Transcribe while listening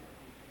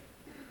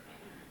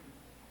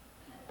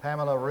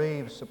Pamela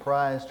Reeves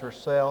surprised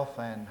herself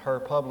and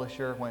her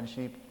publisher when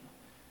she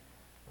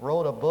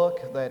wrote a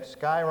book that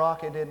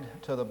skyrocketed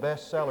to the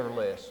bestseller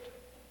list.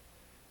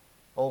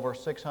 Over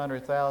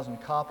 600,000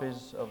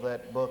 copies of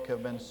that book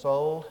have been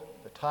sold,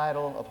 the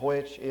title of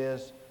which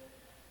is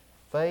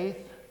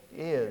Faith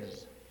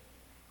Is.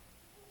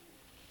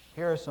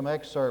 Here are some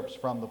excerpts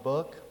from the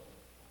book.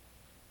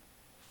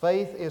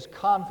 Faith is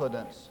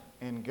confidence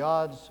in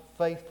God's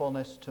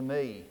faithfulness to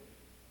me.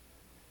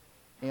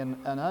 In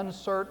an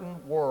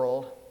uncertain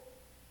world,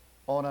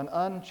 on an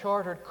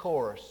uncharted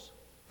course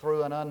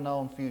through an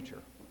unknown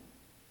future.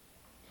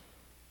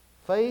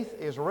 Faith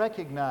is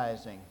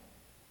recognizing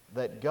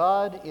that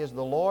God is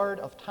the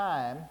Lord of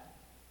time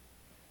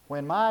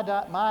when my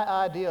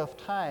idea of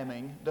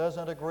timing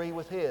doesn't agree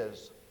with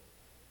His.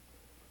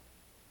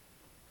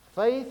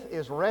 Faith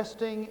is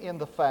resting in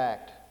the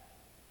fact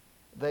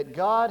that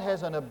God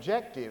has an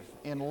objective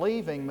in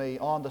leaving me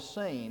on the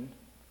scene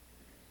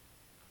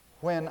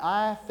when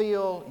I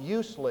feel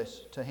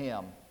useless to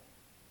Him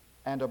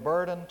and a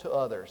burden to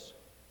others.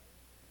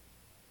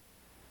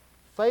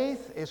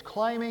 Faith is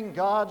claiming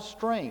God's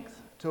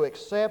strength to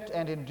accept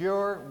and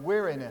endure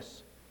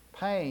weariness,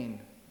 pain,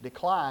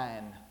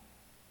 decline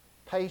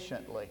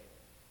patiently.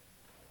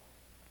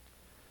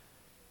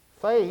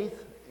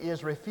 Faith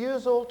is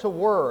refusal to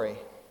worry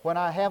when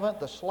I haven't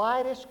the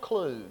slightest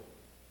clue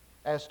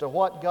as to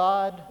what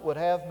God would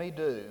have me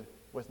do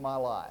with my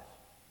life.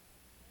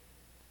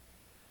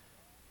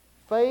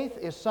 Faith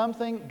is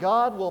something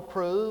God will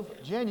prove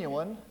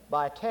genuine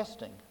by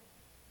testing.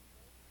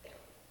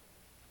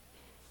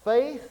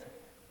 Faith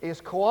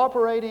is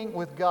cooperating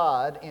with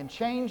God in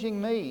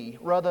changing me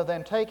rather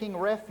than taking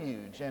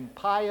refuge and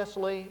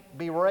piously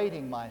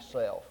berating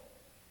myself.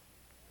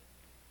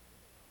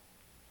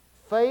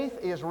 Faith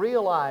is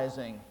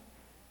realizing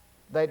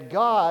that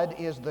God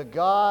is the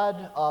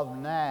God of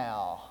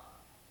now,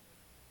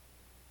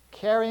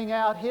 carrying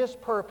out His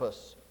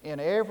purpose in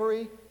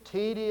every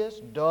tedious,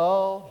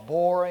 dull,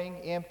 boring,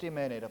 empty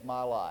minute of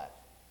my life.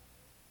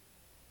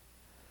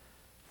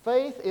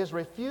 Faith is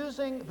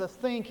refusing the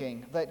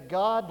thinking that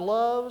God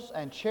loves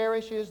and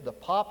cherishes the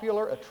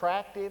popular,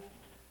 attractive,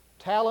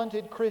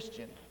 talented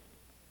Christian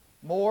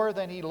more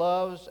than He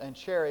loves and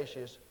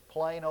cherishes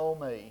plain old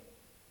me.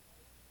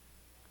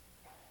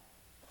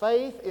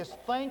 Faith is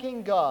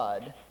thanking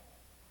God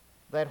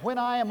that when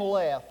I am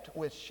left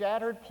with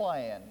shattered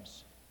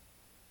plans,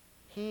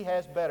 He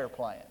has better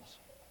plans.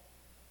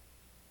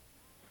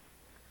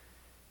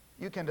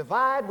 You can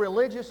divide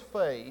religious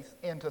faith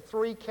into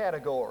three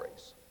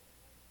categories.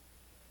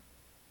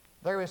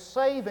 There is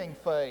saving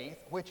faith,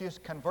 which is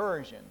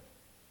conversion.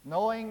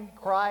 Knowing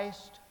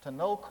Christ, to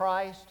know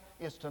Christ,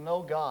 is to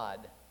know God.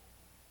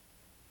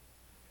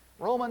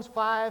 Romans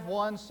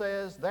 5:1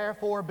 says,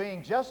 "Therefore,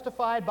 being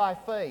justified by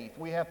faith,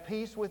 we have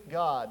peace with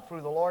God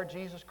through the Lord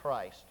Jesus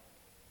Christ."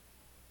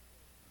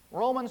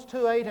 Romans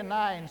 2:8 and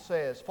 9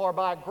 says, "For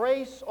by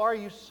grace are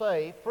you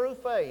saved through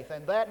faith,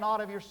 and that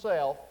not of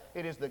yourself.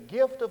 It is the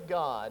gift of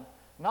God,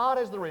 not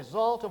as the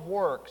result of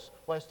works,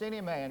 lest any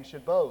man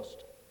should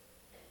boast."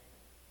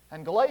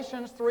 And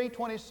Galatians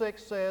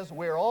 3:26 says,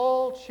 "We're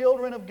all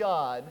children of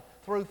God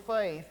through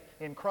faith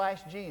in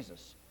Christ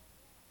Jesus."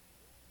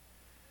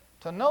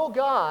 To know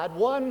God,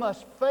 one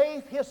must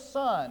faith His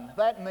Son.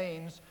 That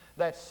means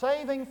that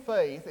saving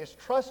faith is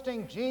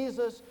trusting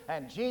Jesus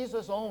and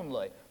Jesus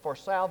only for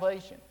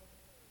salvation.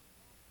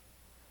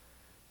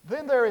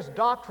 Then there is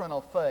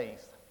doctrinal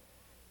faith,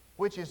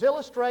 which is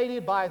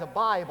illustrated by the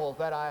Bible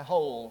that I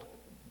hold.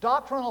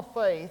 Doctrinal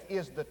faith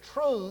is the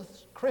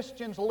truths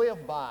Christians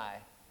live by.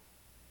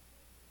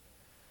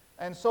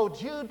 And so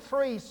Jude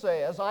 3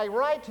 says, "I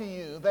write to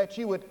you that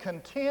you would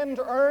contend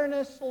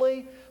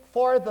earnestly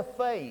for the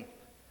faith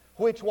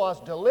which was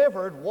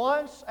delivered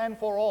once and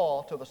for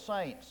all to the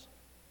saints."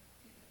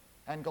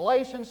 And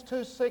Galatians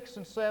 2:6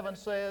 and 7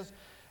 says,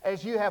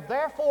 "As you have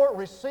therefore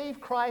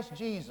received Christ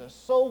Jesus,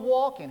 so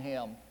walk in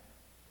Him,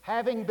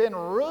 having been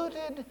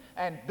rooted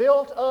and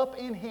built up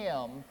in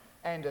Him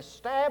and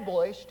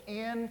established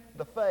in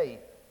the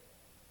faith."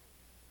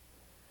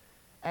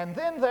 And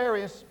then there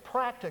is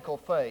practical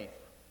faith,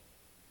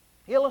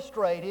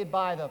 illustrated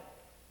by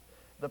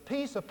the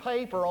piece of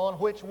paper on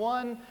which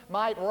one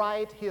might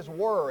write his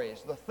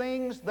worries, the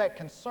things that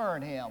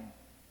concern him.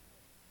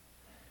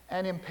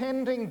 An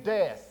impending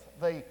death,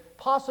 the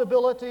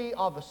possibility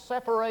of the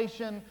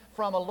separation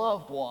from a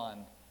loved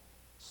one,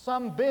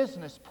 some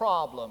business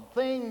problem,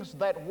 things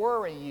that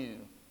worry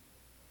you.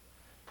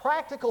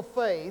 Practical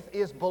faith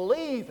is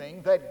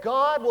believing that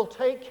God will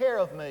take care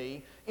of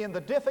me in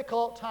the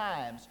difficult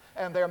times,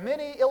 and there are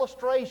many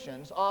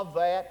illustrations of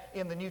that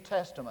in the New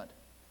Testament.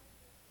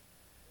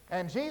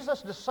 And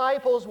Jesus'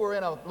 disciples were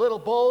in a little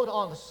boat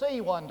on the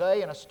sea one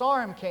day, and a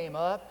storm came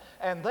up,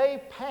 and they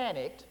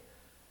panicked,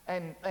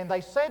 and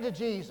they said to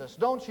Jesus,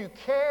 "Don't you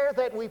care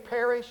that we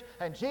perish?"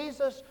 And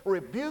Jesus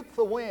rebuked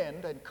the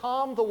wind and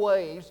calmed the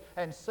waves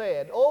and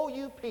said, "O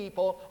you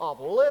people of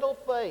little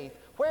faith,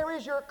 where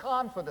is your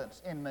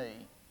confidence in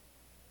me?"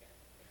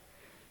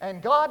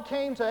 And God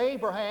came to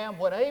Abraham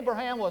when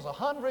Abraham was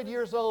 100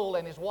 years old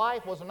and his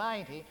wife was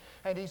 90,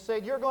 and he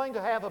said, "You're going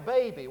to have a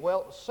baby."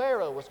 Well,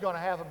 Sarah was going to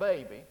have a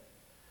baby.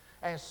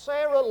 And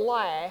Sarah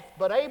laughed,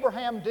 but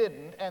Abraham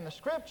didn't. And the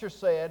Scripture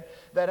said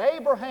that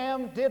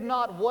Abraham did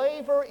not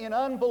waver in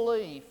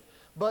unbelief,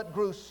 but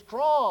grew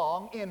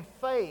strong in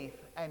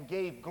faith and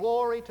gave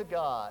glory to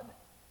God.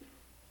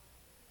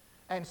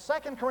 And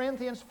 2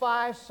 Corinthians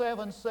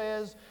 5:7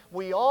 says,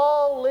 we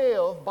all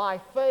live by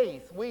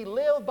faith. We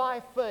live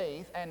by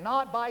faith and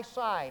not by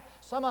sight.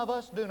 Some of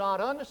us do not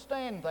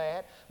understand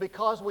that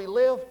because we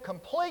live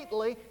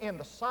completely in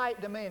the sight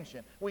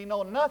dimension. We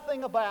know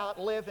nothing about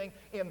living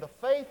in the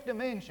faith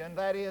dimension,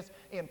 that is,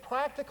 in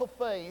practical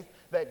faith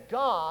that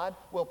God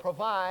will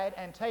provide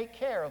and take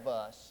care of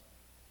us.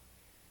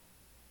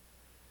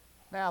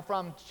 Now,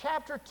 from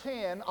chapter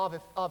 10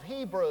 of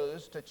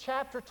Hebrews to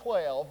chapter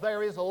 12,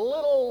 there is a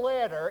little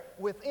letter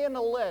within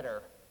a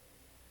letter.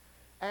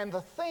 And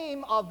the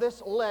theme of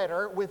this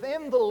letter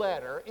within the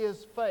letter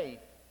is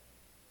faith.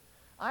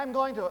 I'm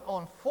going to,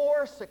 on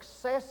 4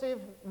 successive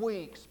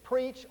weeks,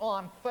 preach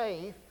on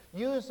faith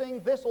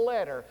using this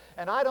letter.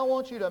 And I don't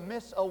want you to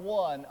miss a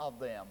one of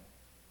them.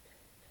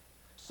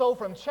 So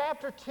from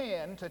chapter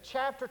 10 to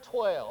chapter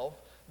 12,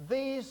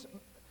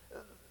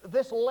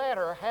 this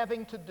letter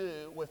having to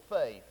do with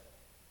faith.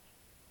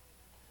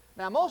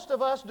 Now, most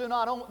of us do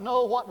not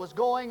know what was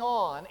going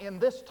on in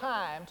this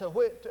time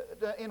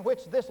in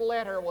which this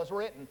letter was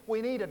written.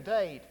 We need a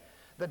date.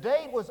 The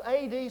date was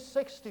AD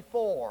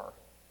 64.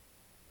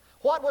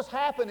 What was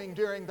happening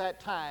during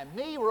that time?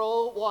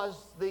 Nero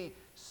was the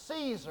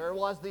Caesar,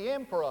 was the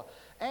emperor,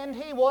 and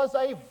he was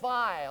a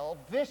vile,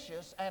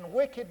 vicious, and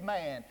wicked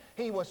man.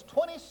 He was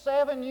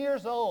 27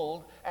 years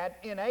old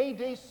in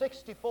AD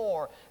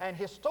 64, and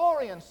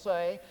historians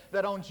say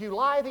that on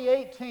July the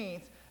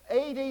 18th,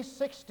 AD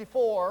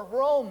 64,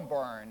 Rome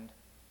burned,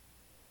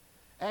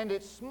 and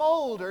it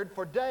smoldered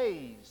for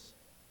days.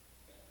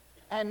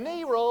 And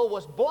Nero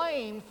was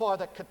blamed for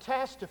the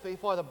catastrophe,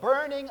 for the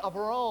burning of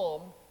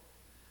Rome,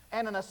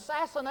 and an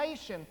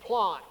assassination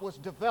plot was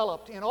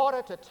developed in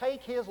order to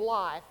take his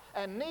life,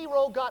 and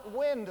Nero got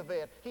wind of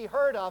it. He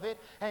heard of it,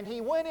 and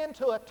he went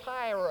into a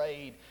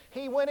tirade.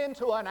 He went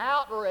into an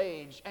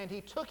outrage, and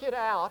he took it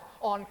out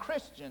on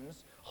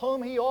Christians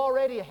whom he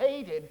already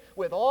hated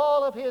with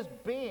all of his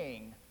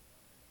being.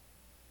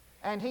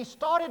 And he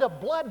started a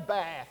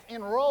bloodbath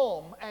in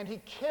Rome, and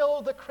he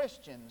killed the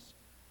Christians.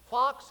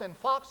 Fox, in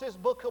Fox's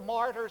Book of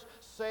Martyrs,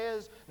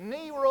 says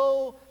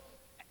Nero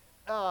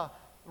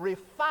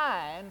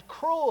refined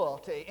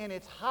cruelty in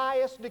its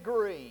highest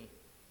degree.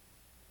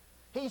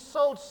 He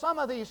sewed some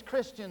of these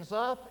Christians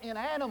up in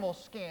animal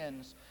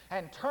skins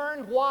and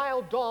turned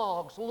wild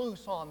dogs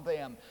loose on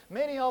them.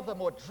 Many of them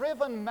were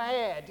driven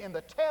mad in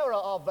the terror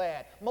of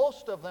that.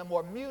 Most of them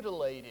were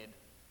mutilated.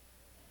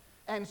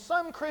 And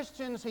some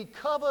Christians he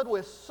covered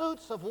with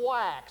suits of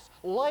wax,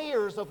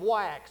 layers of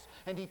wax,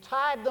 and he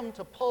tied them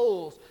to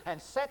poles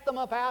and set them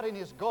up out in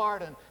his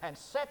garden and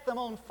set them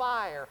on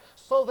fire,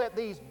 so that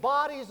these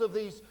bodies of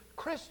these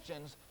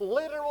Christians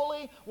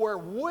literally were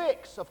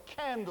wicks of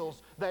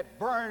candles that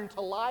burned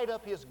to light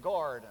up his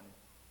garden.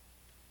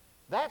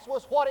 That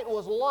was what it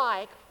was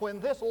like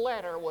when this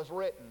letter was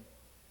written.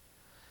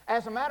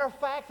 As a matter of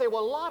fact, there were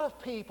a lot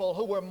of people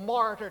who were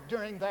martyred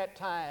during that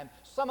time.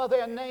 Some of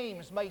their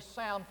names may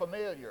sound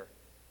familiar.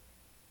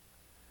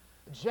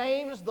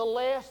 James the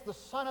Less, the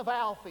son of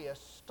Alphaeus,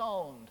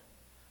 stoned.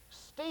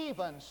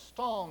 Stephen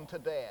stoned to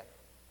death.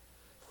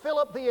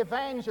 Philip the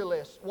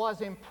evangelist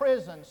was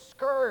imprisoned,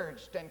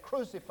 scourged, and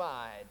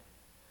crucified.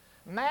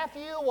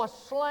 Matthew was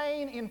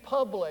slain in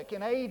public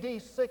in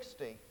AD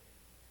 60.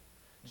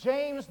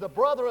 James, the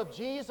brother of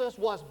Jesus,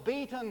 was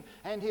beaten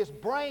and his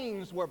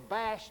brains were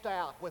bashed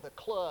out with a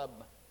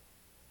club.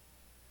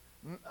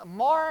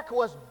 Mark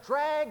was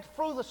dragged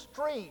through the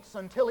streets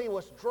until he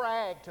was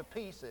dragged to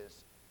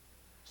pieces.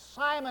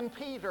 Simon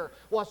Peter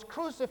was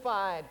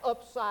crucified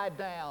upside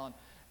down,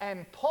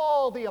 and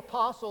Paul the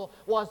apostle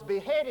was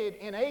beheaded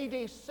in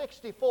AD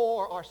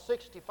 64 or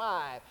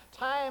 65.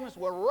 Times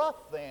were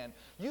rough then.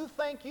 You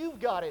think you've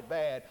got it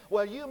bad.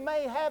 Well, you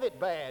may have it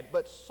bad,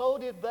 but so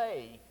did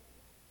they.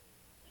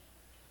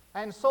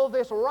 And so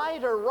this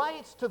writer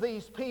writes to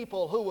these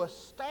people who were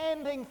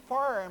standing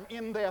firm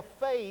in their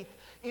faith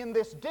in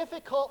this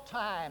difficult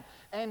time,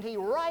 and he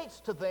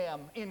writes to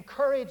them,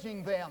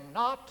 encouraging them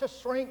not to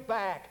shrink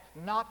back,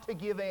 not to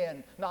give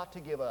in, not to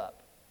give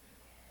up.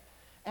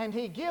 And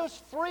he gives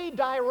 3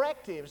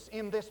 directives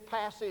in this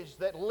passage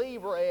that Lee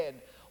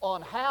read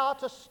on how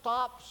to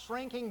stop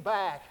shrinking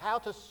back, how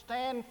to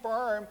stand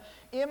firm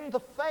in the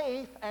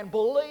faith and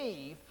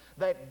believe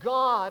that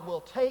God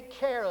will take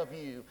care of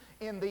you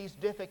in these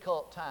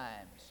difficult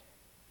times.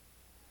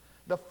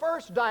 The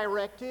first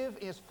directive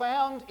is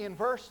found in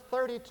verse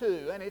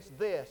 32, and it's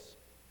this: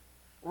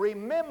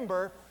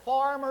 remember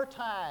former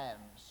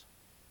times.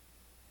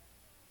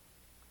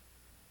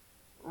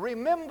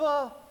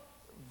 Remember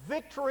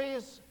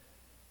victories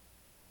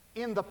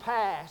in the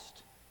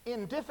past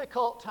in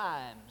difficult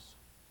times.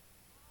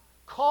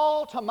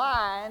 Call to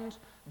mind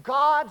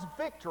God's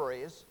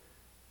victories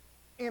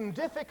in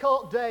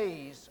difficult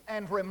days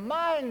and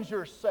remind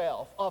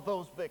yourself of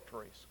those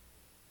victories.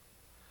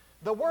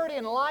 The word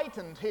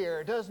enlightened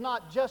here does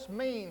not just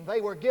mean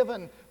they were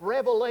given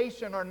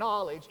revelation or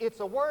knowledge.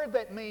 It's a word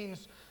that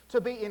means to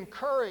be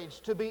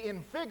encouraged, to be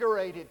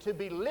invigorated, to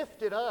be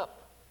lifted up.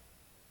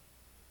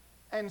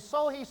 And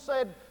so he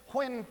said,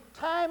 when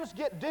times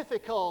get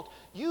difficult,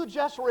 you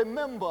just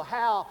remember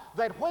how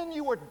that when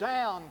you were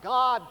down,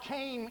 God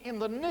came in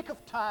the nick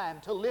of time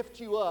to lift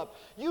you up.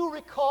 You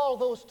recall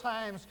those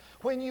times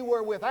when you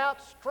were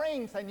without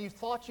strength and you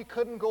thought you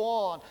couldn't go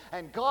on,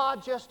 and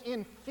God just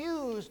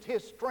infused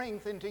His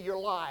strength into your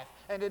life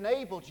and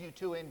enabled you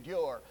to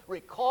endure.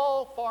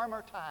 Recall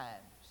former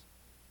times.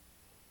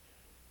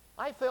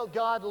 I felt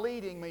God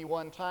leading me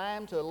one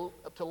time to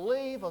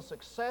leave a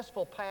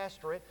successful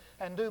pastorate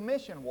and do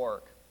mission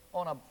work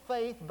on a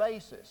faith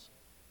basis.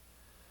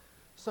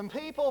 Some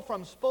people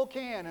from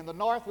Spokane in the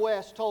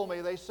Northwest told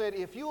me, they said,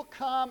 if you'll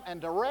come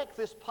and direct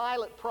this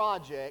pilot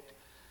project,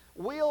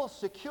 we'll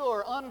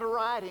secure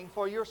underwriting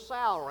for your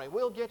salary.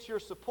 We'll get your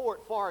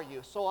support for you.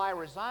 So I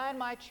resigned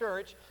my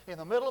church in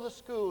the middle of the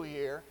school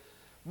year,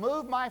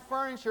 moved my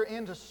furniture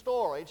into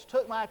storage,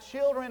 took my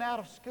children out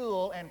of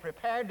school, and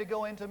prepared to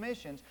go into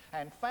missions,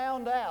 and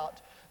found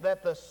out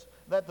that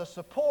the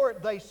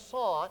support they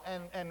sought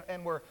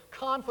and were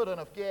confident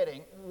of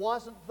getting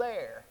wasn't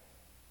there.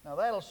 Now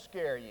that'll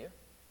scare you.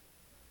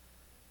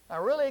 I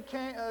really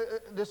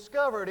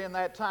discovered in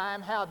that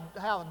time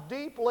how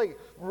deeply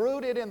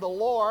rooted in the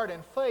Lord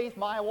and faith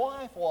my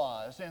wife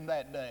was in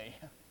that day.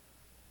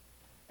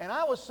 And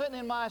I was sitting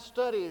in my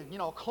study,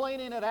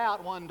 cleaning it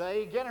out one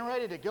day, getting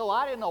ready to go.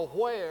 I didn't know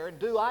where and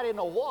do I didn't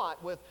know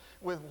what with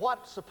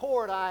what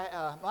support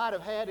I might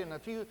have had in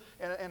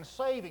a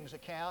savings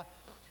account.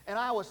 And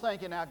I was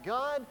thinking, now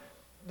God,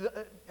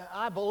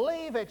 I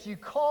believe that you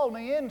called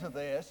me into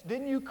this.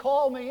 Didn't you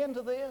call me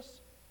into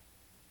this?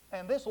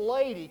 And this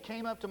lady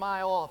came up to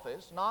my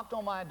office, knocked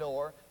on my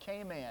door,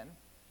 came in.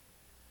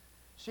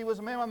 She was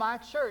a member of my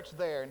church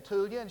there in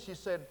Tulia, and she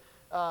said,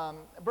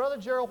 Brother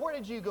Gerald, where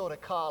did you go to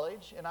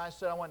college? And I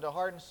said, I went to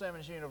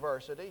Hardin-Simmons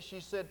University.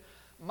 She said,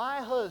 my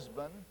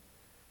husband,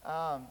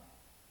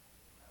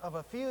 of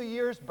a few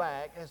years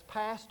back, has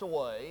passed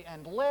away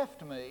and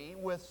left me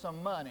with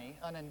some money,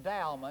 an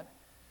endowment,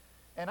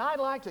 and I'd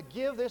like to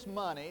give this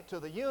money to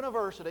the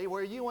university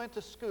where you went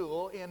to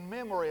school in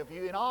memory of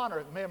you, in honor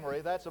of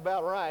memory, that's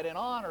about right, in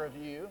honor of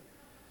you.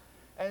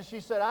 And she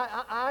said,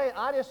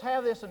 I just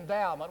have this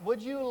endowment.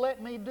 Would you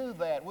let me do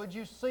that? Would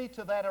you see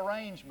to that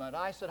arrangement?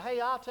 I said, hey,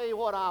 I'll tell you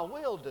what I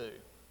will do.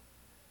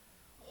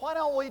 Why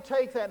don't we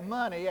take that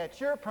money at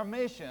your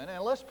permission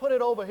and let's put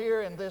it over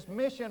here in this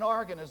mission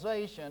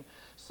organization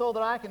so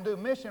that I can do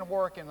mission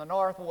work in the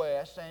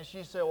Northwest? And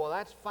she said, well,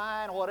 that's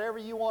fine, whatever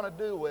you want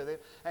to do with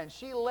it. And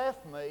she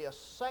left me a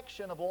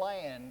section of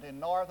land in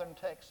northern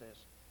Texas.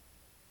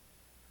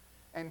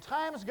 And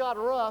times got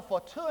rough. For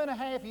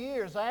 2.5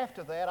 years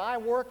after that, I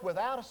worked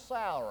without a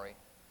salary.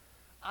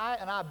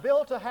 I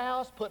built a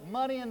house, put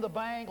money in the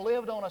bank,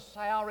 lived on a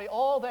salary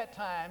all that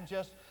time,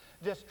 just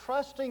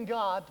trusting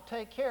God to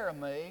take care of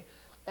me.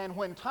 And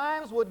when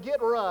times would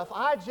get rough,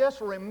 I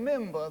just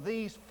remember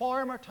these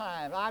former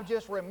times. I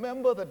just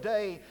remember the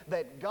day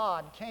that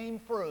God came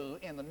through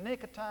in the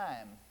nick of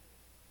time.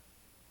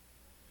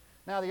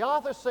 Now the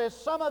author says,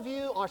 some of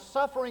you are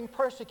suffering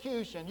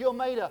persecution. You're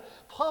made a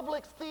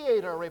public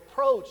theater,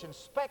 reproach and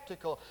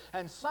spectacle.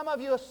 And some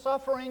of you are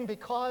suffering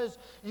because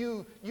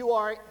you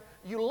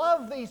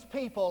love these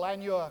people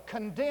and you're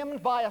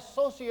condemned by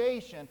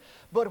association.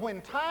 But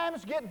when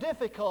times get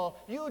difficult,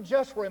 you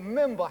just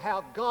remember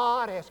how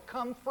God has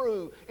come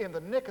through in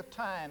the nick of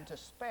time to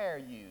spare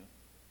you.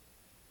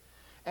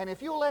 And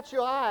if you let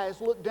your eyes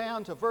look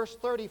down to verses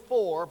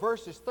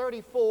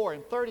 34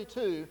 and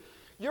 32,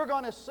 you're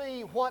going to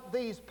see what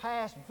these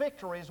past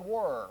victories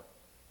were.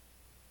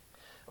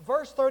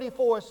 Verse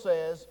 34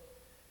 says,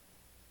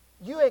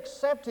 you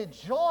accepted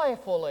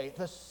joyfully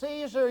the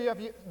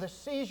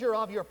seizure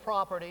of your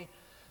property,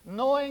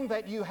 knowing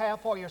that you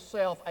have for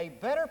yourself a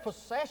better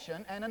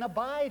possession and an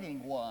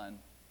abiding one.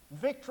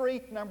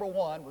 Victory number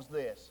one was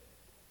this.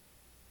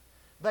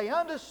 They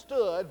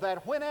understood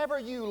that whenever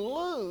you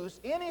lose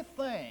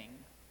anything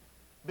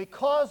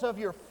because of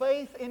your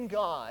faith in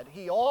God,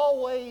 He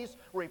always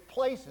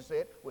replaces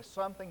it with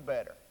something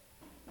better.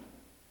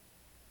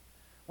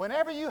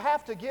 Whenever you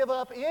have to give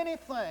up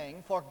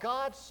anything for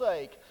God's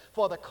sake,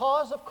 for the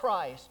cause of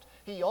Christ,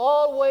 He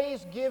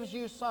always gives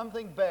you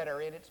something better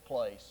in its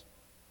place.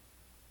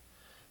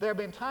 There have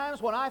been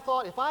times when I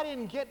thought, if I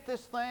didn't get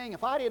this thing,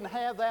 if I didn't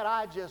have that,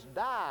 I'd just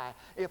die.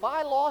 If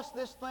I lost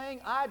this thing,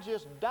 I'd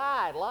just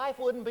die. Life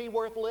wouldn't be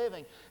worth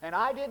living. And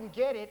I didn't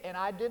get it, and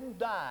I didn't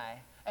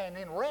die. And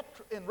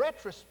in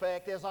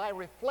retrospect, as I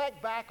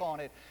reflect back on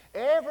it,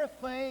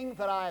 everything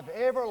that I've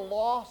ever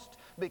lost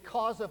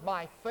because of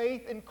my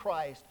faith in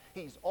Christ,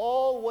 He's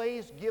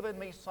always given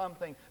me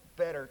something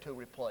better to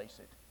replace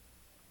it.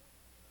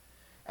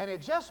 And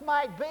it just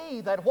might be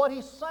that what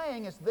he's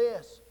saying is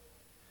this,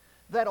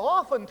 that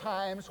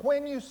oftentimes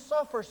when you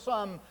suffer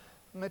some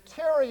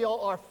material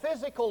or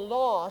physical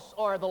loss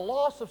or the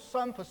loss of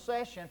some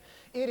possession,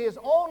 it is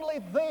only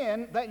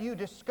then that you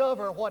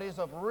discover what is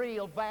of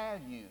real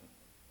value.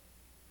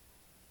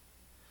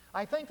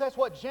 I think that's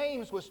what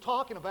James was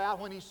talking about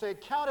when he said,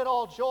 "Count it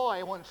all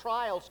joy when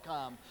trials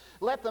come.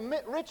 Let the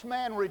rich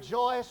man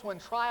rejoice when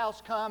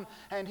trials come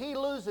and he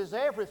loses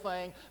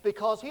everything,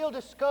 because he'll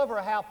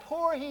discover how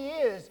poor he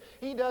is.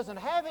 He doesn't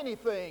have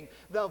anything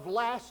of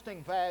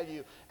lasting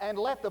value. And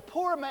let the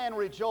poor man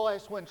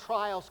rejoice when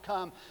trials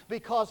come,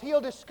 because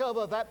he'll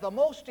discover that the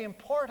most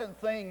important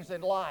things in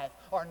life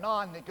are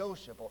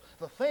non-negotiable.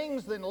 The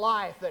things in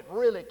life that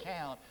really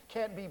count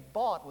can't be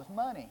bought with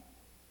money."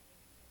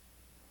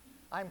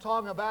 I'm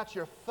talking about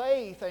your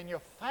faith and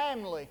your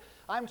family.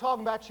 I'm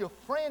talking about your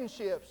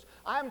friendships.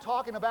 I'm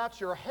talking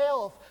about your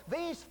health.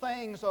 These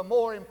things are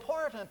more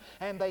important,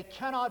 and they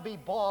cannot be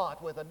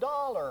bought with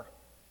 $1.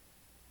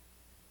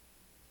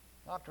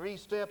 Dr.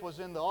 Estep was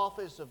in the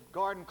office of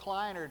Gordon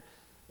Kleinert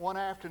one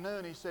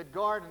afternoon. He said,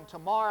 "Gordon,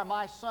 tomorrow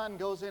my son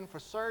goes in for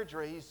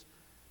surgery.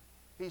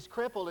 He's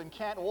crippled and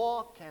can't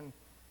walk, and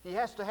he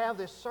has to have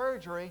this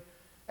surgery.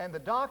 And the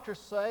doctors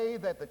say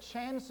that the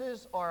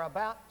chances are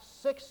about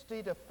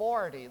 60 to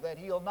 40 that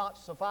he'll not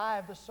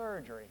survive the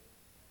surgery."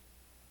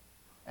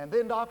 And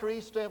then Dr.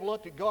 Estep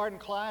looked at Gordon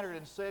Kleinert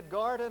and said,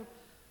 "Gordon,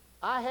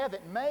 I have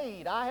it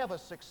made. I have a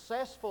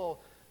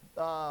successful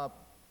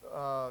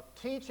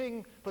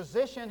teaching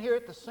position here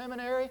at the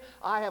seminary.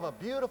 I have a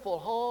beautiful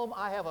home.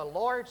 I have a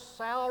large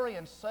salary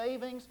and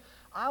savings.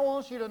 I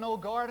want you to know,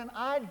 Gordon,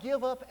 I'd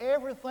give up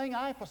everything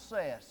I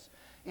possess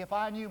if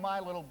I knew my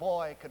little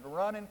boy could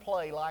run and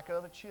play like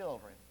other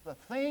children." The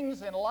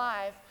things in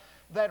life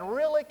that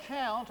really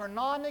count are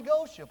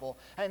non-negotiable.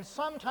 And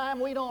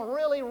sometimes we don't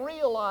really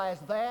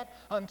realize that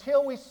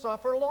until we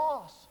suffer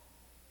loss.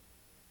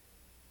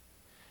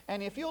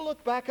 And if you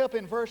look back up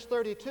in verse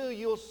 32,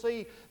 you'll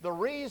see the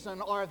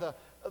reason or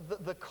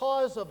the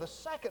cause of the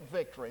second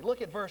victory.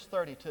 Look at verse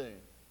 32.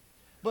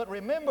 "But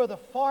remember the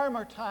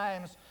former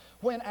times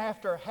when,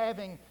 after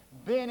having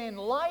been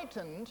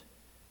enlightened,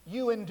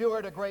 you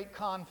endured a great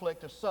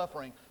conflict of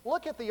suffering."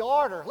 Look at the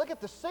order. Look at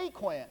the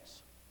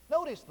sequence.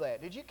 Notice that.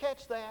 Did you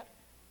catch that?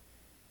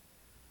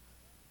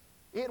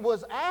 It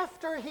was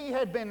after he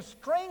had been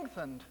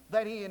strengthened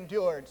that he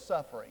endured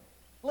suffering.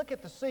 Look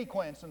at the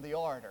sequence and the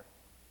order.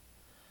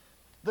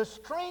 The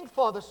strength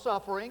for the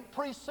suffering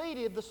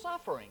preceded the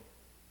suffering.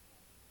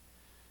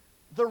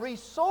 The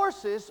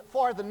resources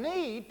for the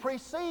need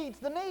precedes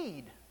the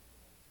need.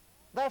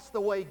 That's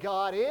the way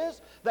God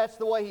is. That's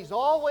the way He's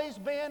always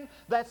been.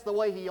 That's the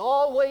way He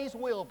always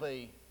will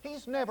be.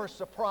 He's never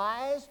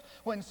surprised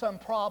when some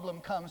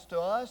problem comes to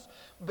us,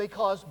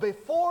 because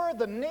before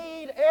the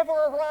need ever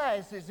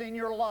arises in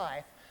your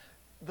life,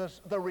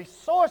 the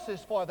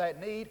resources for that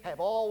need have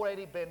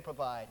already been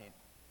provided.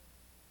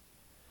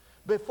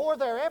 Before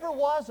there ever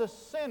was a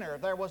sinner,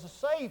 there was a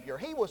Savior.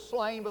 He was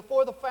slain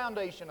before the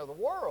foundation of the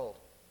world.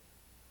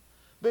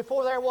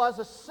 Before there was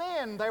a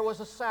sin, there was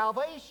a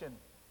salvation.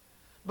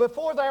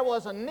 Before there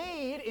was a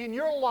need in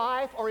your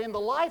life or in the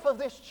life of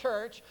this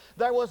church,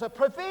 there was a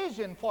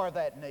provision for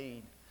that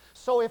need.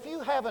 So if you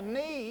have a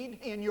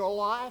need in your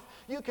life,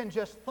 you can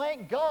just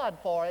thank God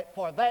for it,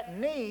 for that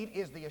need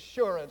is the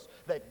assurance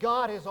that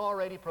God has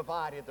already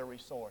provided the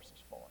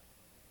resources for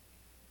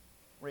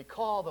it.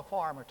 Recall the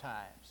former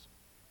times.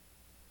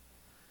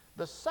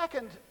 The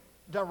second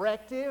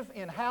directive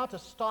in how to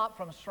stop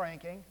from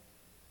shrinking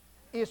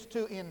is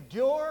to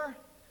endure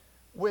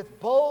with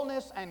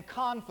boldness and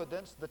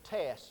confidence the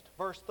test.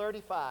 Verse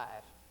 35.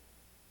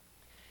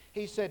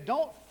 He said,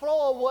 don't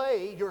throw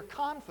away your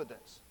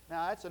confidence.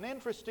 Now, that's an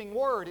interesting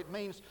word. It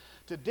means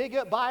to dig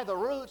it by the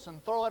roots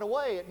and throw it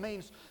away. It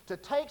means to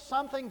take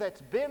something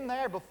that's been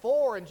there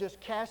before and just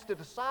cast it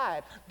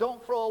aside.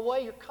 Don't throw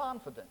away your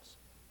confidence.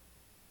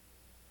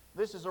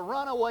 This is a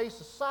runaway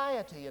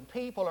society, and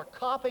people are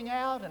copping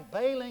out and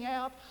bailing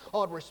out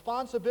on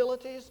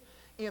responsibilities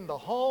in the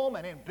home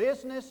and in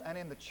business and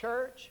in the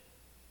church.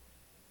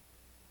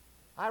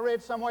 I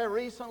read somewhere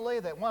recently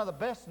that one of the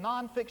best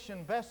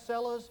nonfiction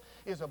bestsellers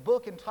is a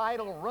book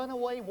entitled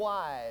Runaway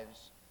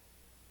Wives.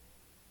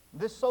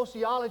 This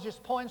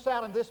sociologist points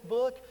out in this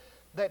book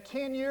that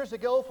 10 years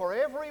ago, for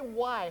every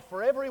wife,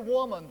 for every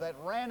woman that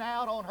ran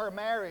out on her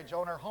marriage,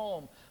 on her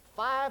home,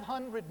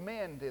 500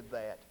 men did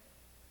that.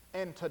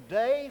 And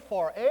today,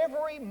 for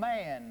every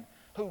man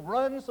who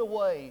runs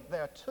away,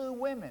 there are 2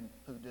 women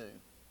who do.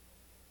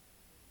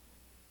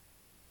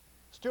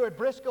 Stuart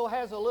Briscoe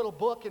has a little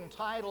book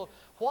entitled,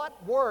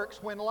 What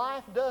Works When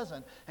Life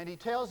Doesn't? And he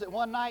tells that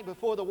one night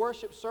before the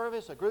worship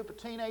service, a group of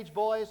teenage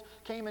boys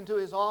came into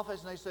his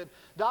office and they said,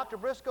 Dr.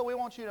 Briscoe, we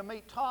want you to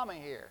meet Tommy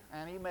here.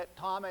 And he met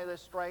Tommy,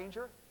 this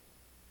stranger.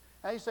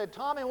 And he said,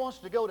 Tommy wants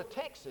to go to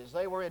Texas.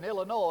 They were in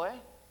Illinois.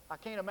 I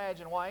can't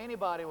imagine why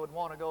anybody would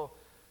want to go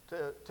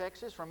to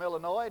Texas from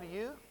Illinois, do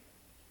you?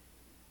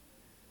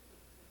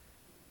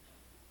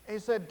 He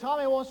said,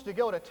 Tommy wants to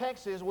go to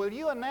Texas. Will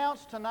you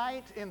announce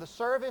tonight in the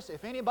service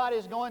if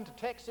anybody's going to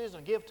Texas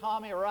and give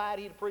Tommy a ride?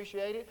 He'd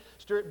appreciate it.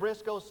 Stuart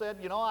Briscoe said,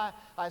 you know,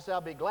 I said,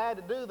 I'll be glad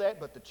to do that,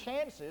 but the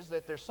chances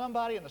that there's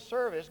somebody in the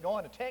service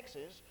going to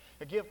Texas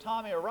to give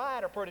Tommy a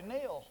ride are pretty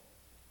nil.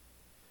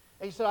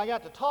 He said, I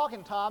got to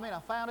talking to Tommy and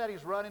I found out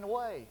he's running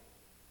away.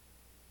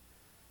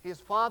 His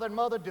father and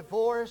mother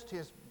divorced.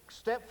 His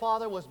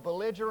stepfather was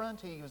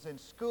belligerent. He was in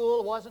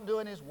school, wasn't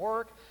doing his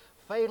work,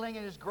 failing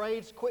in his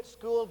grades, quit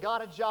school,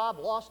 got a job,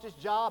 lost his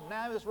job.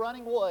 Now he was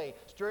running away.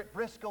 Stuart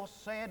Briscoe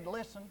said,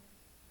 listen,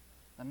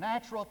 the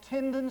natural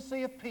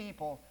tendency of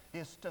people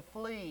is to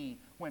flee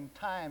when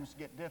times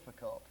get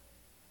difficult.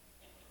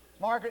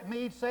 Margaret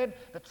Mead said,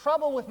 the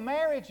trouble with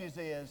marriages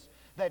is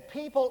that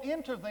people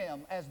enter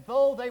them as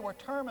though they were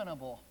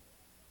terminable.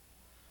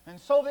 And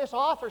so this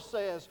author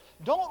says,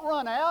 don't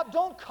run out,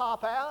 don't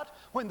cop out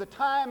when the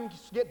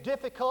times get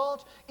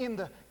difficult in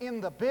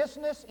the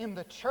business, in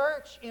the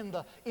church, in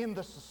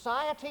the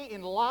society,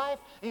 in life.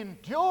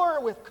 Endure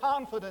with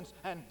confidence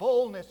and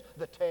boldness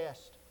the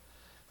test.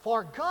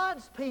 For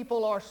God's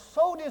people are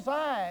so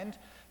designed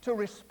to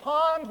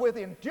respond with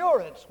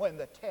endurance when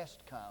the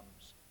test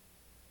comes.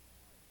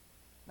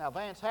 Now,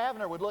 Vance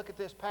Havner would look at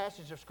this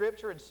passage of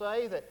Scripture and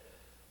say that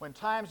when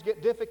times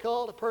get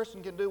difficult, a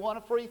person can do one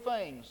of three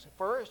things.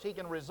 First, he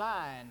can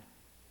resign.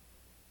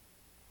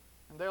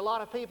 And there are a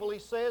lot of people, he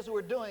says, who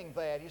are doing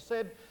that. He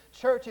said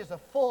churches are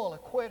full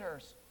of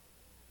quitters.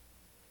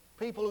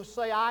 People who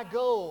say, I'll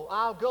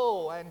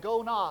go, and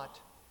go not.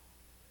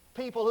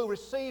 People who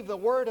receive the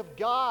Word of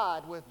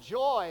God with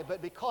joy,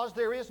 but because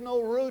there is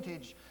no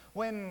rootage,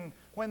 when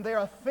they're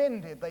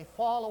offended, they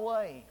fall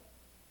away.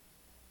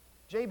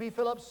 J.B.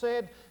 Phillips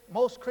said,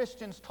 most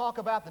Christians talk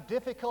about the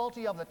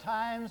difficulty of the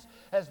times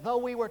as though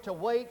we were to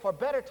wait for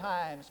better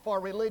times for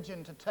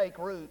religion to take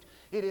root.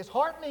 It is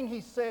heartening,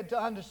 he said, to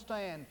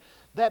understand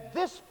that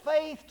this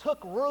faith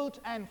took root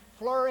and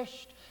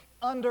flourished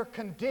under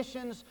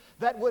conditions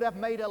that would have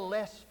made a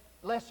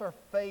lesser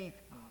faith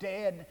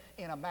dead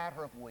in a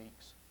matter of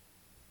weeks.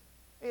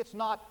 It's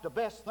not the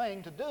best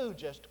thing to do,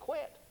 just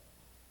quit.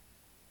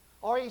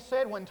 Or he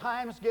said, when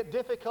times get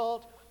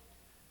difficult,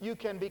 you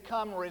can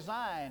become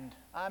resigned.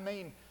 I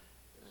mean,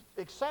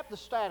 accept the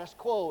status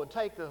quo and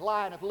take the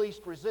line of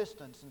least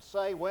resistance and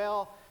say,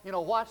 well, you know,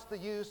 what's the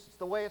use? It's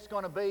the way it's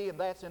going to be, and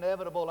that's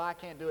inevitable. I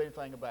can't do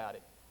anything about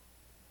it.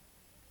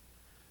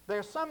 There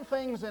are some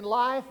things in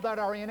life that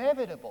are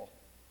inevitable,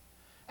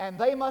 and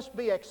they must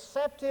be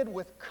accepted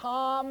with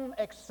calm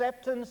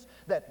acceptance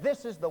that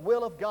this is the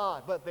will of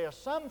God. But there are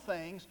some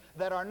things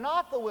that are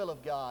not the will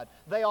of God.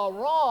 They are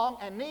wrong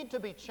and need to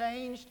be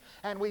changed,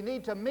 and we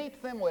need to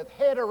meet them with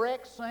head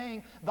erect,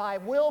 saying, Thy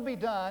will be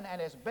done,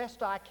 and as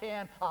best I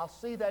can, I'll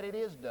see that it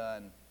is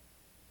done.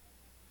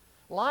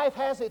 Life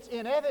has its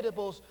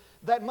inevitables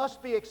that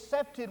must be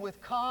accepted with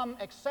calm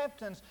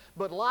acceptance,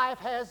 but life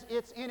has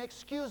its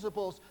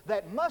inexcusables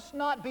that must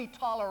not be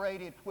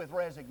tolerated with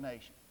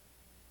resignation.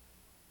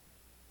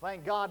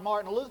 Thank God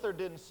Martin Luther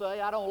didn't say,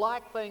 I don't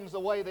like things the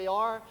way they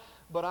are,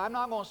 but I'm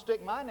not going to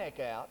stick my neck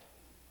out.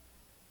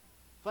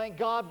 Thank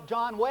God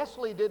John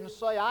Wesley didn't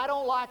say, I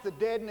don't like the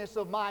deadness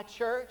of my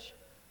church,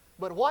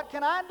 but what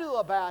can I do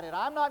about it?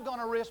 I'm not going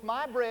to risk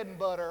my bread and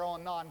butter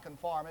on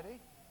nonconformity.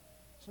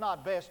 It's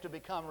not best to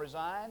become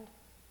resigned.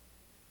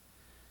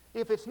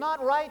 If it's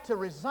not right to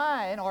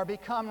resign or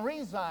become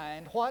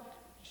resigned, what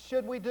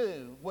should we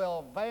do?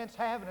 Well, Vance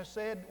Havner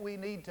said we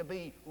need to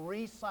be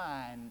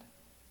re-signed.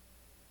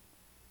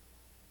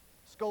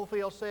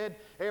 Schofield said,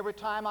 every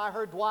time I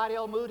heard Dwight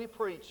L. Moody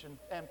preach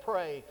and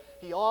pray,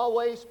 he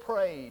always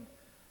prayed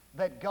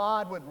that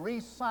God would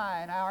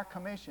re-sign our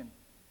commission.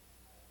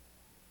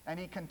 And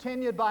he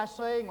continued by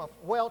saying, a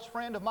Welsh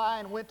friend of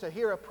mine went to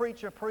hear a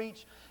preacher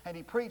preach, and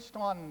he preached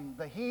on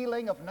the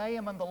healing of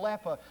Naaman the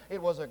leper.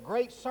 It was a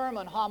great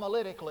sermon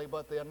homiletically,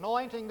 but the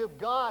anointing of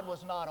God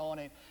was not on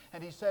it.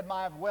 And he said,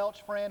 my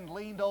Welsh friend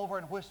leaned over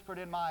and whispered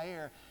in my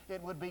ear,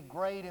 it would be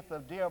great if the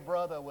dear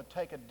brother would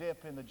take a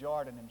dip in the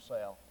Jordan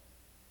himself.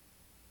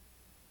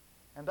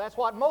 And that's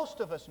what most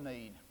of us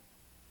need.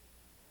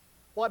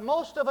 What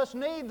most of us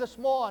need this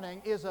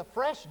morning is a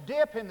fresh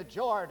dip in the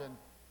Jordan.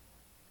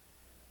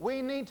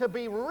 We need to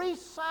be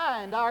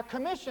re-signed. Our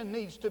commission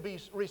needs to be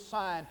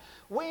re-signed.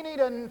 We need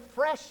a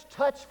fresh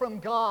touch from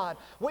God.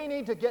 We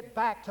need to get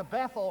back to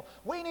Bethel.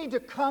 We need to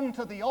come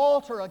to the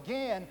altar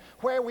again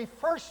where we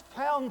first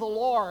found the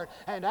Lord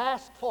and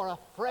asked for a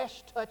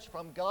fresh touch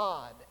from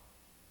God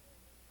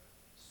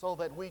so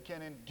that we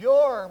can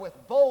endure with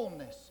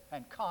boldness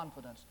and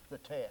confidence the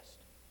test.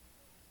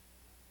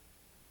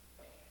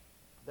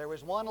 There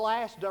was one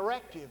last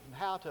directive on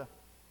how to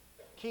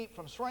keep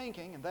from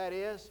shrinking, and that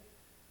is,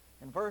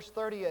 in verse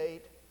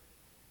 38,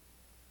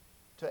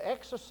 to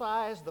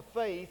exercise the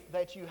faith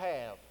that you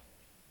have.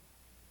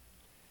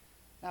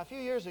 Now, a few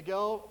years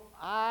ago,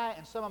 I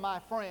and some of my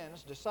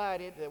friends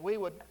decided that we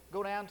would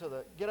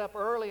get up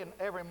early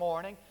every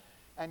morning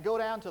and go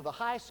down to the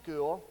high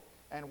school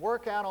and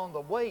work out on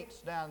the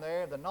weights down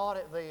there, the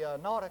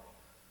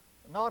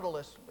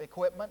Nautilus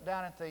equipment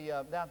down at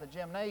the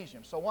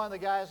gymnasium. So one of the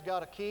guys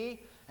got a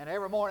key, and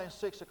every morning at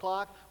 6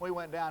 o'clock, we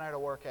went down there to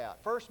work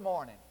out. First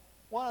morning,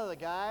 one of the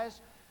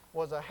guys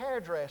was a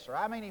hairdresser.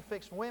 I mean, he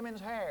fixed women's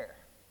hair.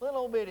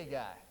 Little old bitty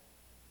guy.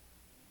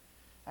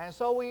 And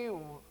so we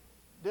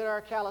did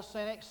our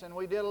calisthenics, and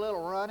we did a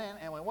little running,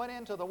 and we went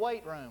into the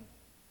weight room.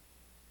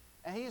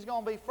 And he's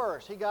going to be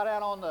first. He got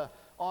out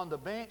on the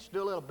bench,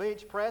 do a little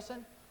bench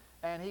pressing,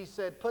 and he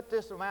said, put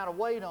this amount of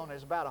weight on it.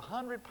 It's about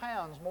 100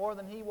 pounds more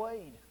than he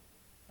weighed.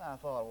 I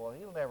thought, well,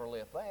 he'll never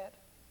lift that.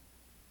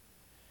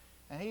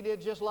 And he did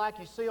just like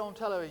you see on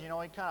television. You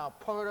know, he kind of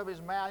puckered up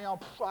his mouth, you know,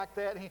 like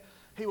that. And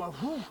he went,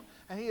 whoo,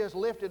 and he just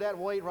lifted that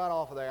weight right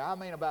off of there. I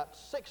mean, about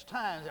 6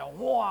 times.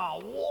 Wah,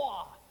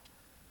 wah.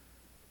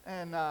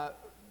 And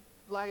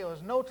like it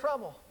was no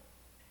trouble.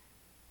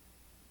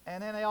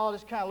 And then they all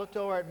just kind of looked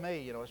over at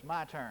me. You know, it's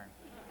my turn.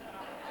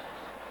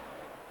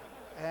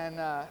 And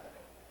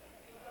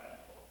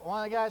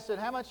one of the guys said,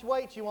 how much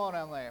weight you want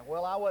on there?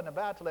 Well, I wasn't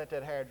about to let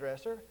that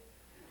hairdresser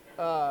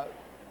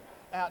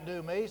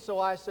outdo me. So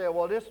I said,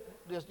 well, just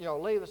you know,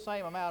 leave the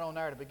same amount on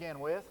there to begin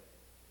with.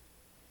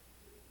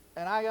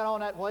 And I got on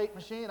that weight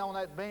machine, on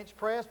that bench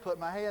press, put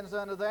my hands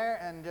under there,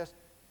 and just,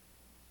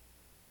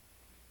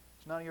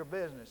 it's none of your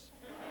business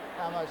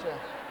how much.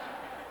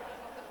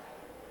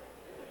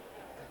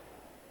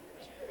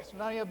 It's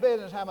none of your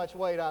business how much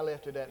weight I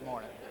lifted that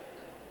morning.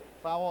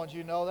 If I want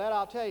you to know that,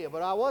 I'll tell you.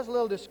 But I was a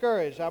little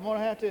discouraged. I'm going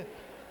to have to,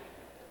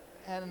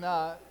 and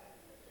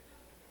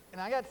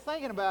I got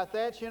thinking about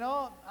that, you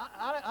know.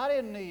 I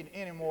didn't need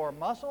any more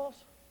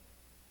muscles.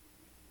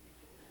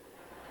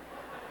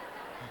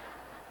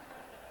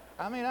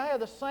 I mean, I had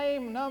the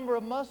same number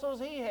of muscles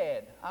he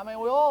had. I mean,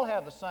 we all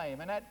have the same.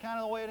 Isn't that kind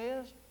of the way it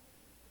is?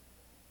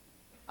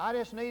 I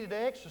just needed to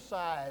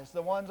exercise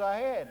the ones I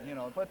had, you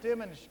know, get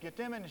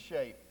them into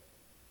shape.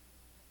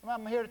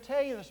 I'm here to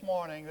tell you this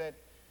morning that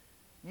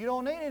you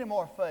don't need any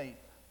more faith.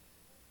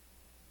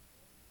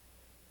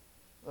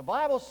 The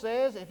Bible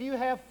says if you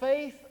have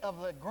faith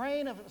of the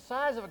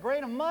size of a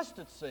grain of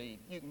mustard seed,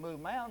 you can move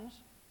mountains.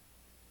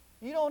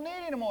 You don't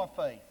need any more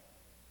faith.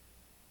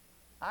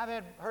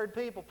 I've heard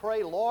people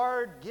pray,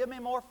 Lord, give me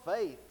more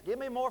faith. Give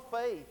me more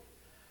faith.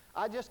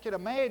 I just can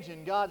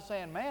imagine God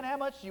saying, man, how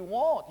much do you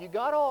want? You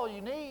got all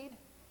you need.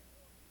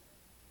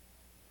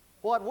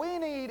 What we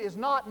need is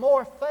not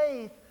more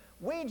faith.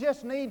 We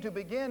just need to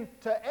begin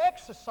to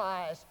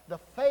exercise the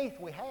faith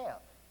we have.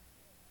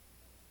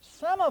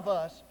 Some of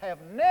us have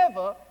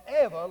never,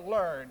 ever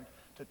learned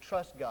to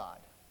trust God.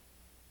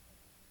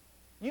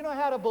 You know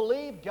how to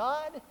believe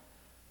God?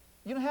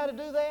 You know how to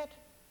do that?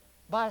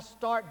 By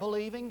start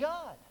believing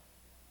God.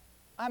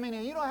 I mean,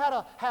 you know how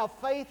to have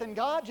faith in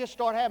God? Just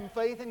start having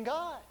faith in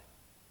God.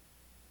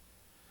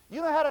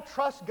 You know how to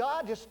trust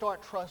God? Just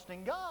start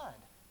trusting God.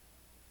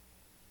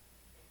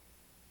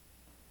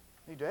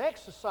 We need to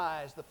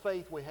exercise the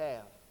faith we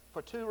have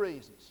for 2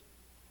 reasons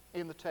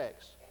in the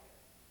text.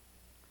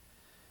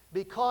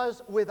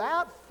 Because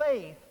without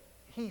faith,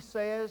 he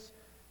says,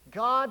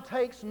 God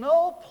takes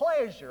no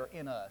pleasure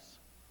in us.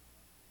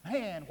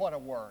 Man, what a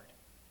word.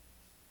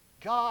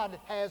 God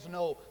has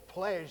no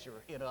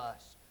pleasure in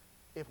us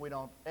if we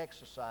don't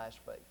exercise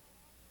faith.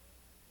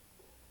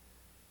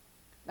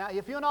 Now,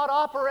 if you're not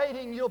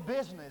operating your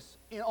business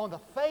on the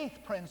faith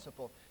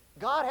principle,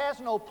 God has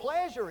no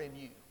pleasure in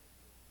you.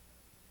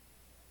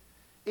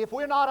 If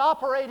we're not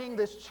operating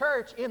this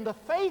church in the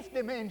faith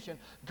dimension,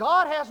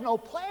 God has no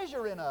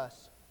pleasure in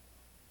us.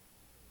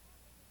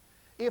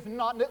 If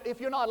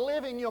you're not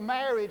living your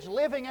marriage,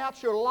 living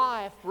out your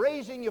life,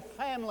 raising your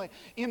family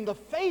in the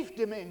faith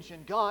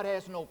dimension, God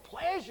has no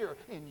pleasure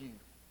in you.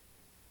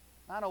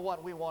 I know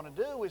what we want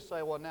to do. We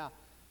say, well, now,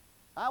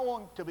 I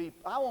want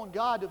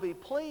God to be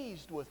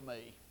pleased with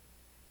me.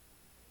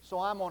 So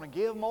I'm going to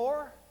give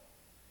more.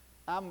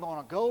 I'm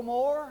going to go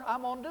more.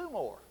 I'm going to do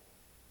more.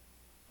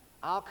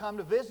 I'll come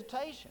to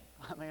visitation.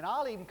 I mean,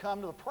 I'll even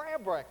come to the prayer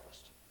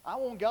breakfast. I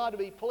want God to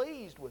be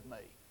pleased with me.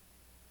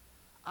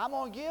 I'm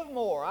going to give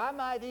more. I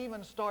might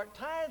even start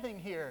tithing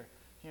here.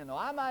 You know,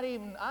 I might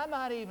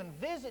even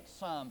visit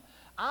some.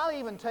 I'll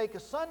even take a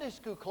Sunday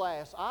school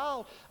class.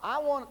 I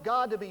want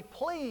God to be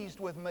pleased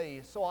with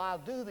me, so I'll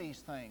do these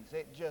things.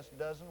 It just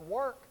doesn't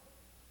work.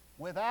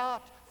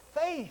 Without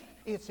faith,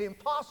 it's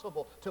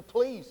impossible to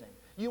please Him.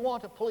 You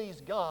want to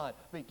please God,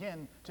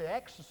 begin to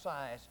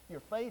exercise your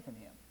faith in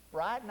Him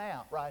right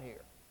now, right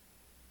here.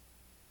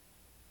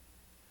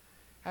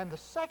 And the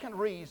second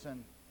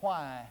reason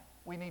why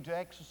we need to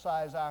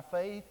exercise our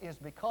faith is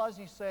because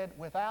he said,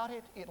 without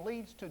it, it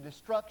leads to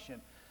destruction.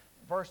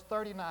 Verse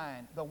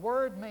 39, the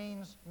word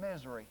means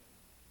misery.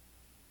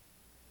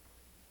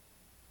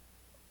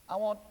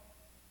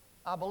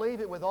 I believe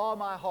it with all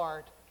my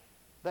heart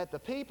that the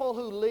people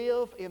who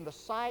live in the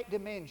sight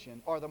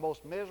dimension are the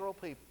most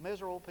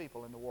miserable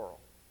people in the world.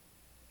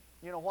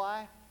 You know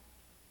why?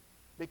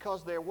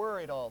 Because they're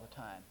worried all the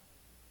time.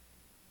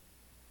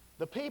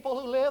 The people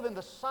who live in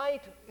the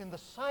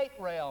sight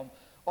realm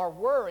are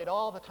worried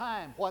all the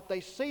time. What they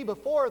see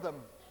before them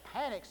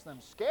panics them,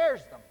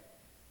 scares them.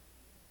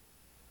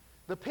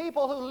 The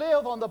people who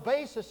live on the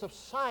basis of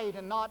sight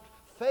and not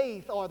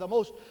faith are the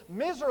most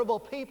miserable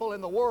people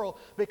in the world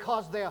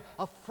because they're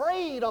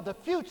afraid of the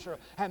future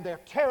and they're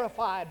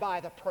terrified by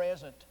the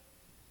present.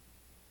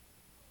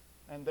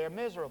 And they're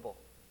miserable.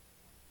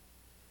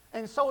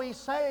 And so he's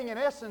saying, in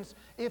essence,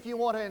 if you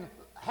want to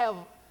have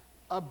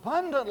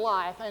abundant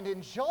life and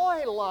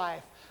enjoy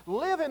life,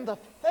 live in the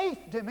faith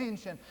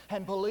dimension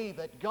and believe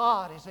that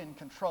God is in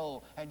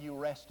control and you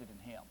rested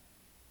in Him.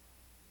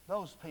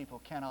 Those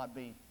people cannot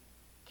be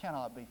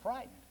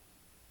frightened.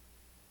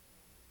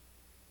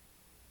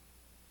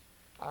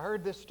 I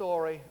heard this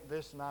story,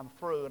 and I'm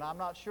through, and I'm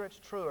not sure it's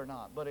true or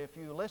not, but if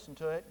you listen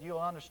to it, you'll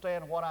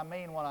understand what I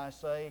mean when I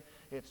say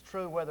it's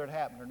true whether it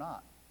happened or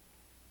not.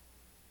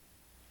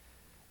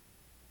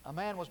 A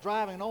man was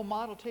driving an old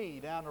Model T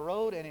down the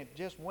road, and it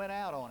just went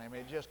out on him.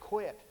 It just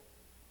quit.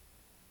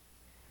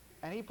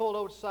 And he pulled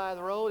over to the side of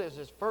the road as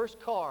his first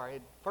car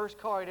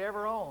he'd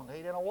ever owned. He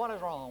didn't know what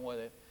was wrong with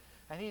it.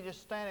 And he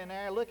just standing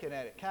there looking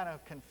at it, kind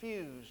of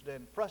confused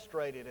and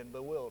frustrated and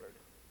bewildered.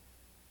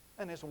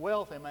 And this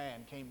wealthy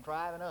man came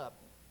driving up,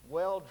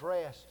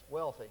 well-dressed,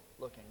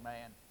 wealthy-looking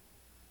man,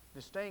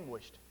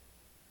 distinguished.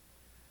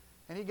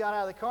 And he got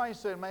out of the car and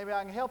he said, maybe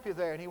I can help you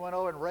there. And he went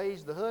over and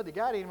raised the hood. The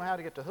guy didn't know how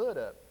to get the hood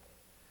up.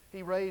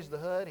 He raised the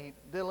hood. He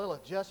did a little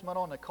adjustment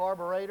on the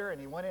carburetor,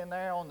 and he went in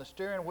there on the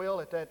steering wheel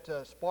at that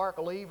spark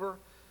lever.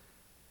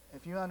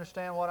 If you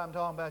understand what I'm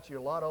talking about, you're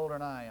a lot older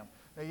than I am.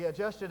 He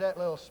adjusted that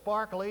little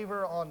spark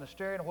lever on the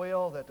steering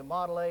wheel that the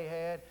Model A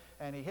had,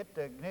 and he hit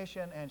the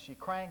ignition, and she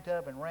cranked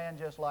up and ran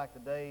just like the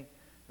day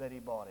that he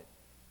bought it.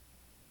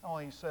 Oh,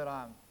 he said,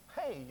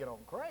 hey,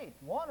 great,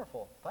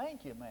 wonderful,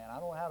 thank you, man. I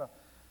don't know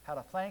how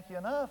to thank you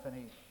enough. And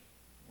he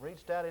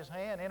reached out his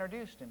hand,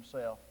 introduced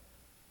himself.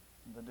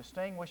 The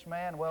distinguished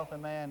man, wealthy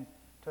man,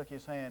 took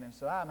his hand and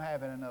said, I'm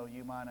happy to know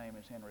you. My name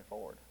is Henry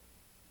Ford.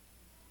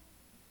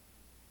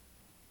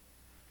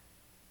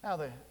 Now,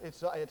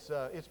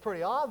 it's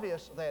pretty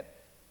obvious that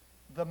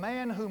the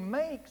man who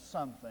makes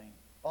something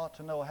ought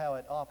to know how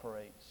it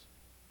operates.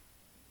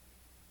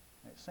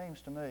 It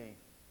seems to me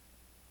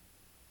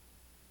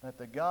that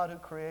the God who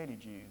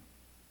created you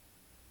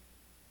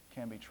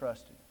can be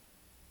trusted.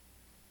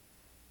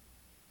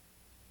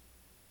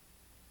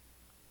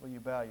 Will you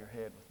bow your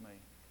head with me?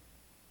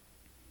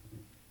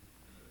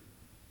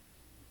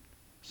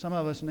 Some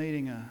of us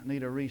need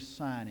a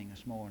re-signing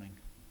this morning.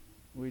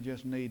 We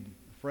just need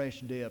a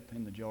fresh dip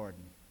in the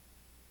Jordan.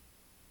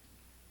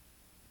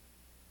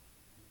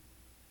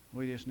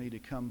 We just need to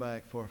come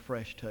back for a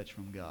fresh touch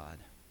from God.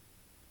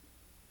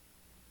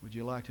 Would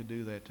you like to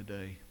do that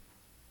today?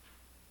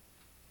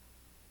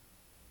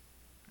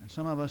 And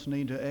some of us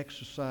need to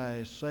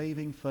exercise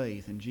saving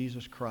faith in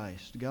Jesus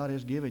Christ. God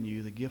has given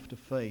you the gift of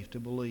faith to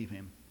believe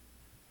Him.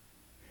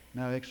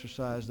 Now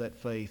exercise that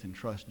faith and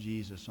trust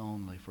Jesus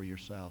only for your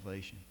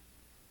salvation.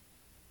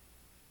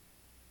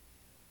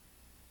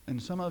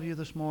 And some of you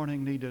this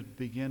morning need to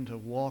begin to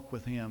walk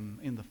with Him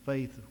in the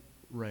faith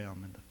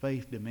realm, in the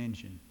faith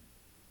dimension,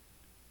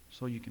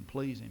 so you can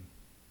please Him.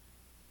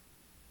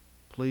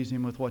 Please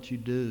Him with what you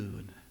do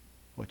and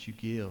what you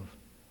give,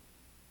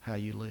 how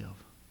you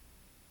live.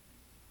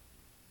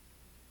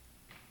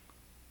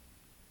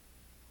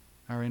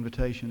 Our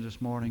invitations this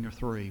morning are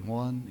three.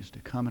 One is to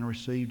come and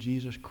receive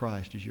Jesus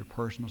Christ as your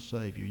personal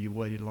Savior. You've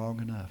waited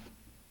long enough.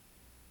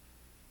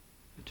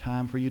 The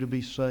time for you to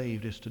be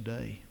saved is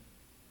today.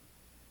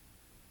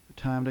 The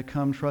time to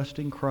come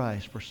trusting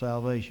Christ for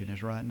salvation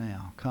is right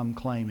now. Come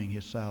claiming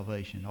His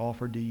salvation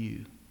offered to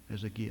you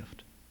as a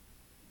gift.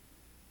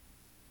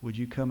 Would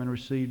you come and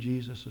receive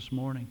Jesus this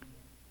morning?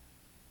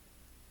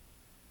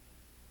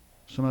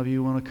 Some of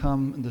you want to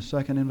come in the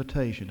second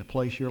invitation to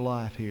place your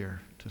life here,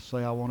 to say,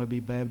 I want to be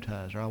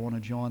baptized, or I want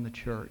to join the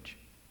church.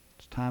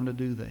 It's time to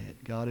do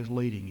that. God is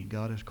leading you.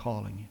 God is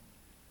calling you.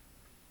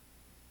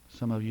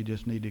 Some of you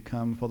just need to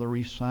come for the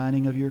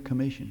re-signing of your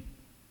commission.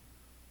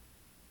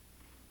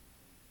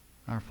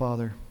 Our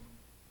Father,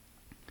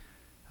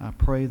 I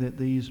pray that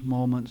these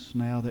moments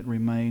now that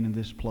remain in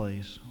this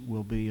place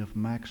will be of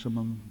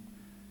maximum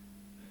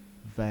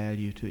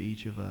value to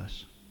each of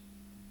us.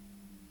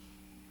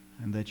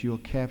 And that you'll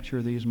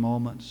capture these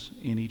moments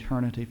in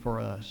eternity for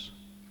us.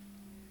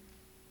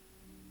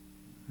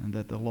 And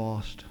that the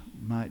lost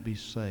might be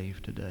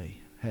saved today,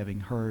 having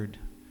heard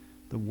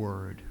the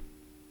Word.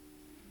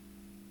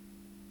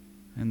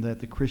 And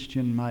that the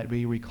Christian might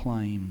be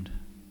reclaimed.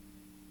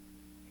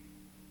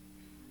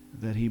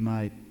 That he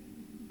might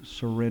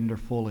surrender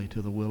fully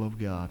to the will of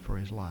God for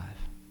his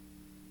life.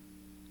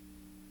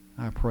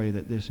 I pray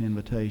that this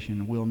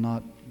invitation will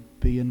not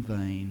be in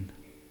vain,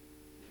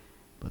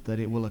 but that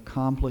it will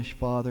accomplish,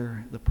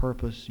 Father, the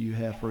purpose you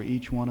have for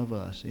each one of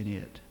us in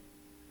it.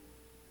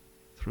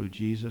 Through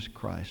Jesus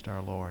Christ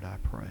our Lord, I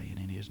pray, and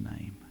in His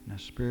name. In a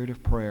spirit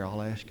of prayer,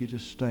 I'll ask you to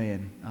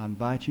stand. I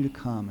invite you to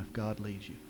come if God leads you.